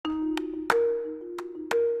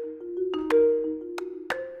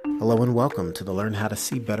Hello and welcome to the Learn How to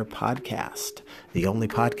See Better podcast, the only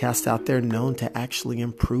podcast out there known to actually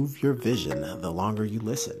improve your vision the longer you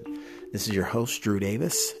listen. This is your host, Drew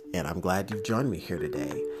Davis, and I'm glad you've joined me here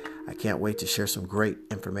today. I can't wait to share some great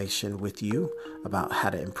information with you about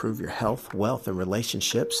how to improve your health, wealth, and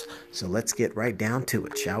relationships. So let's get right down to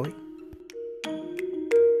it, shall we?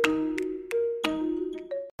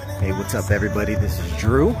 Hey, what's up, everybody? This is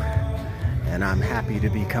Drew, and I'm happy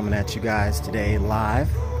to be coming at you guys today live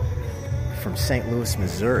from St. Louis,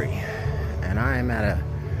 Missouri. And I am at a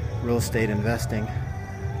real estate investing,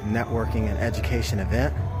 networking, and education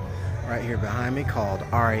event right here behind me called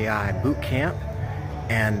REI Boot Camp.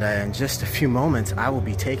 And in just a few moments, I will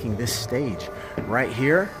be taking this stage right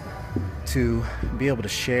here to be able to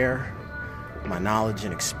share my knowledge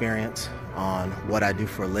and experience on what I do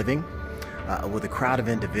for a living with a crowd of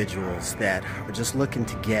individuals that are just looking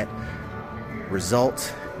to get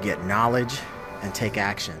results, get knowledge, and take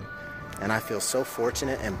action. And I feel so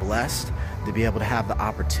fortunate and blessed to be able to have the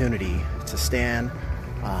opportunity to stand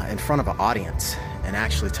in front of an audience and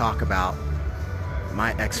actually talk about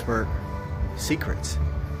my expert secrets.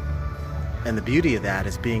 And the beauty of that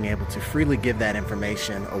is being able to freely give that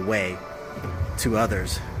information away to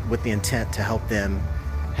others with the intent to help them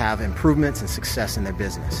have improvements and success in their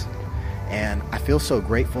business. And I feel so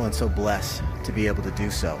grateful and so blessed to be able to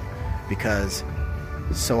do so, because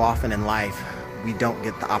so often in life we don't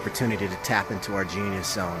get the opportunity to tap into our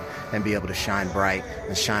genius zone and be able to shine bright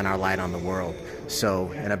and shine our light on the world.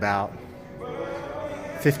 So in about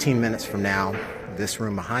 15 minutes from now, this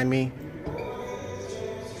room behind me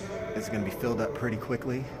is going to be filled up pretty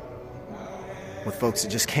quickly with folks that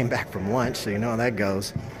just came back from lunch, so you know how that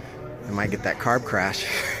goes. I might get that carb crash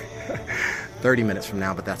 30 minutes from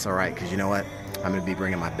now, but that's all right, because you know what? I'm going to be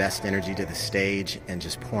bringing my best energy to the stage and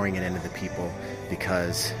just pouring it into the people,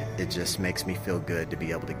 because it just makes me feel good to be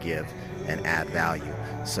able to give and add value.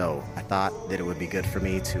 So I thought that it would be good for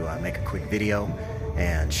me to make a quick video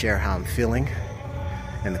and share how I'm feeling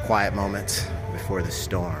in the quiet moments before the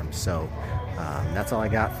storm. So that's all I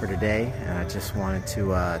got for today, and I just wanted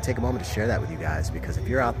to take a moment to share that with you guys, because if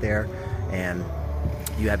you're out there and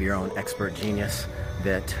you have your own expert genius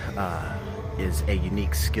that is a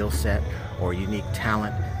unique skill set or unique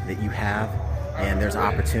talent that you have, and there's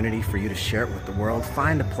opportunity for you to share it with the world,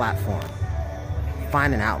 find a platform,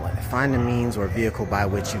 find an outlet, find a means or vehicle by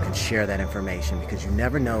which you can share that information, because you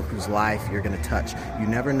never know whose life you're going to touch. You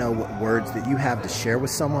never know what words that you have to share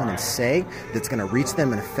with someone and say that's going to reach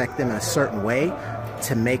them and affect them in a certain way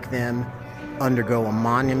to make them undergo a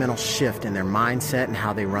monumental shift in their mindset and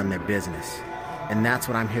how they run their business. And that's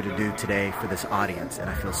what I'm here to do today for this audience. And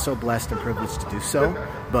I feel so blessed and privileged to do so.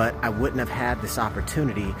 But I wouldn't have had this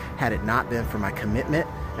opportunity had it not been for my commitment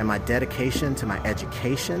and my dedication to my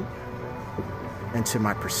education and to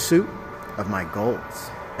my pursuit of my goals.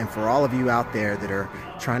 And for all of you out there that are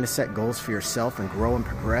trying to set goals for yourself and grow and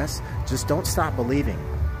progress, just don't stop believing.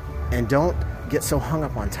 And don't get so hung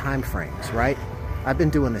up on time frames, right? I've been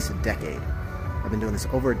doing this a decade. I've been doing this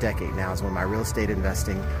over a decade now, is when my real estate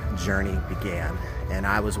investing journey began. And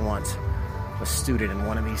I was once a student in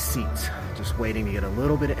one of these seats, just waiting to get a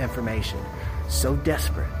little bit of information. So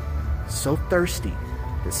desperate, so thirsty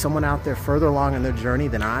that someone out there further along in their journey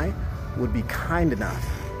than I would be kind enough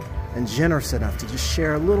and generous enough to just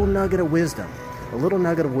share a little nugget of wisdom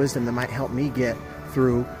that might help me get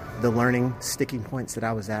through the learning sticking points that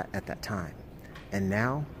I was at that time. And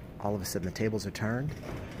now, all of a sudden, the tables are turned,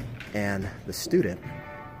 and the student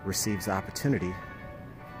receives the opportunity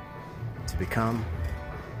to become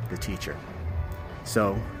the teacher.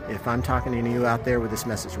 So if I'm talking to you out there where this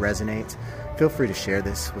message resonates, feel free to share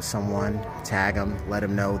this with someone, tag them, let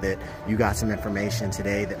them know that you got some information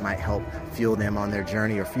today that might help fuel them on their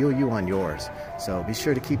journey or fuel you on yours. So be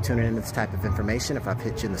sure to keep tuning into this type of information if I've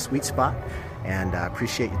hit you in the sweet spot. And I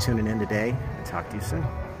appreciate you tuning in today, and talk to you soon.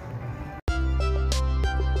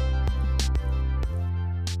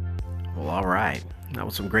 Well, all right. That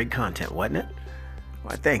was some great content, wasn't it?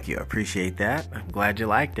 Well, thank you. I appreciate that. I'm glad you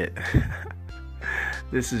liked it.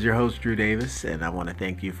 This is your host, Drew Davis, and I want to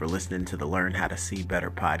thank you for listening to the Learn How to See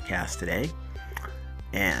Better podcast today.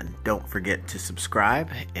 And don't forget to subscribe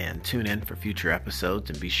and tune in for future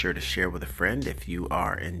episodes, and be sure to share with a friend if you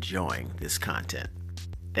are enjoying this content.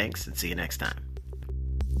 Thanks, and see you next time.